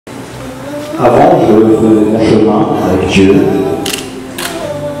Avant, je faisais mon chemin avec Dieu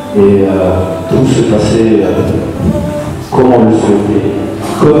et tout se passait comme on le souhaitait,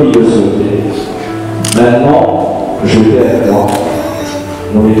 comme il le souhaitait. Maintenant, je vais avec moi.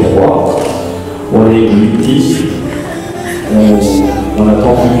 On est trois, on est 8, on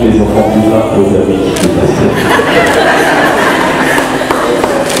attend plus que les enfants plus tard pour les amis qui se passent.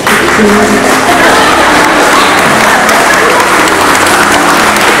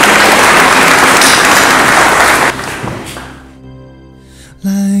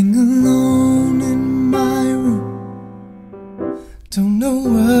 Lying alone in my room, don't know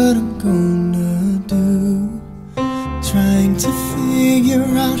what I'm gonna do. Trying to figure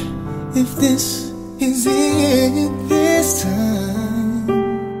out if this is it this time.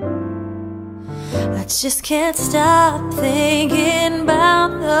 I just can't stop thinking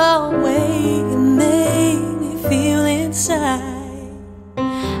about the way you made me feel inside.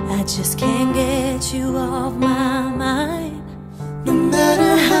 I just can't get you off my mind. No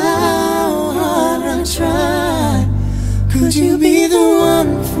matter how hard I try, could you be the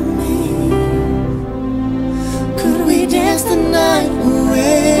one for me? Could we dance the night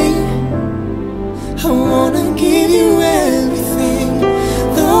away? I wanna give you everything,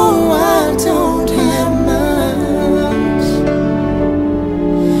 though I don't have much.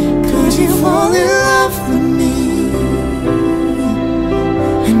 Could you fall in love with me?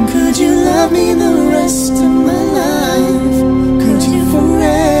 And could you love me the rest of my life? Could you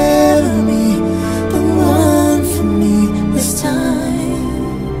forever be the one for me this time?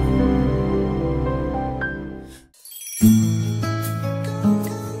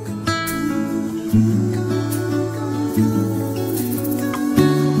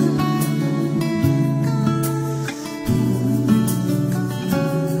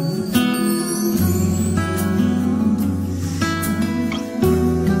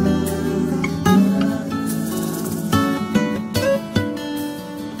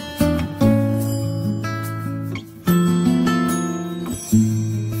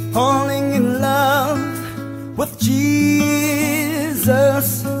 Falling in love with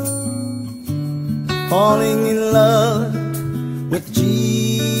Jesus. Falling in love with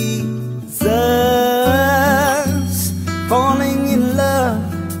Jesus. Falling in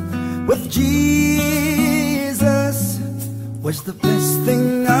love with Jesus was the best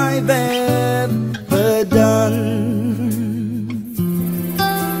thing I've ever done.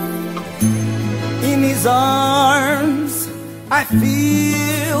 In His arms I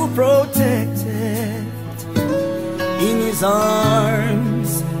feel protected. In His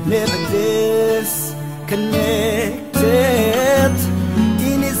arms, never disconnected.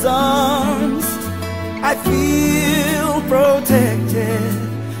 In His arms, I feel protected.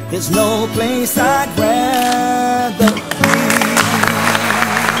 There's no place I'd rather be.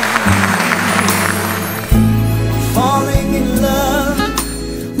 Falling in love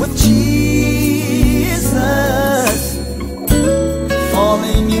with Jesus.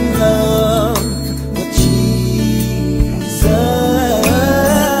 Falling in love with Jesus.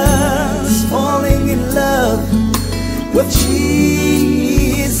 Falling in love with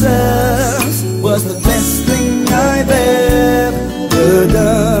Jesus was the best thing I've ever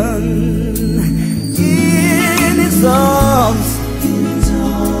done. In His arms,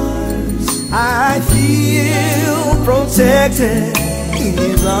 I feel protected. In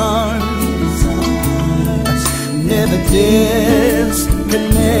His arms, never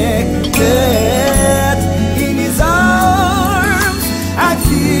disconnected. In His arms, I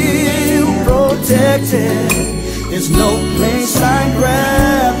feel protected. There's no place I'd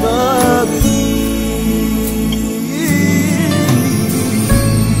rather be.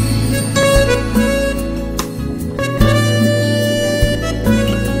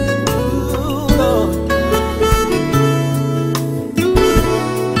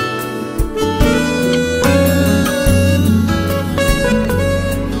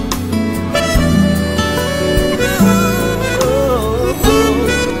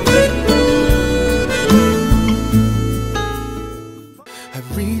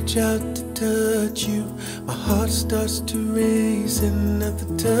 Out to touch you, my heart starts to race, and at the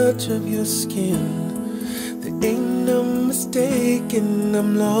touch of your skin, there ain't no mistaking,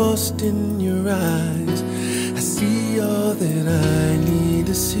 I'm lost in your eyes. I see all that I need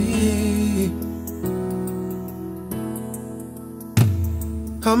to see.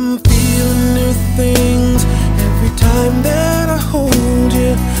 I'm feeling new things every time that I hold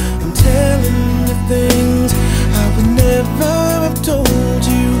you. I'm telling you things I would never have told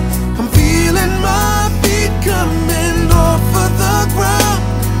you. I'm feeling my feet coming off of the ground.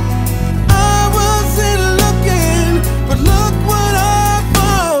 I wasn't looking, but look what I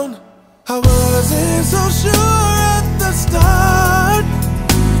found. I was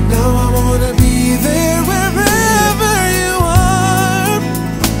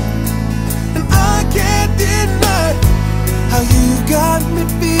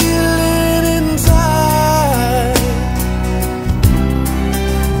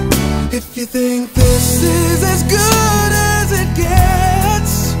You think this is as good as it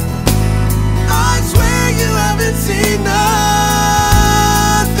gets? I swear you haven't seen nothing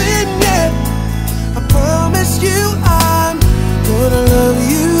yet. I promise you I'm gonna love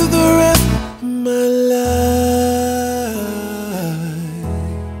you the rest of my life.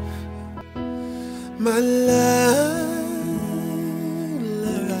 My life.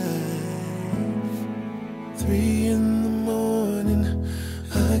 3 in the morning,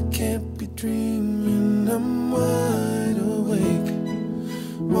 I can't be dreaming, I'm wide awake,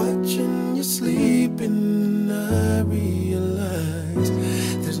 watching you sleeping. I realize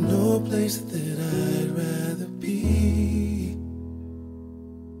there's no place there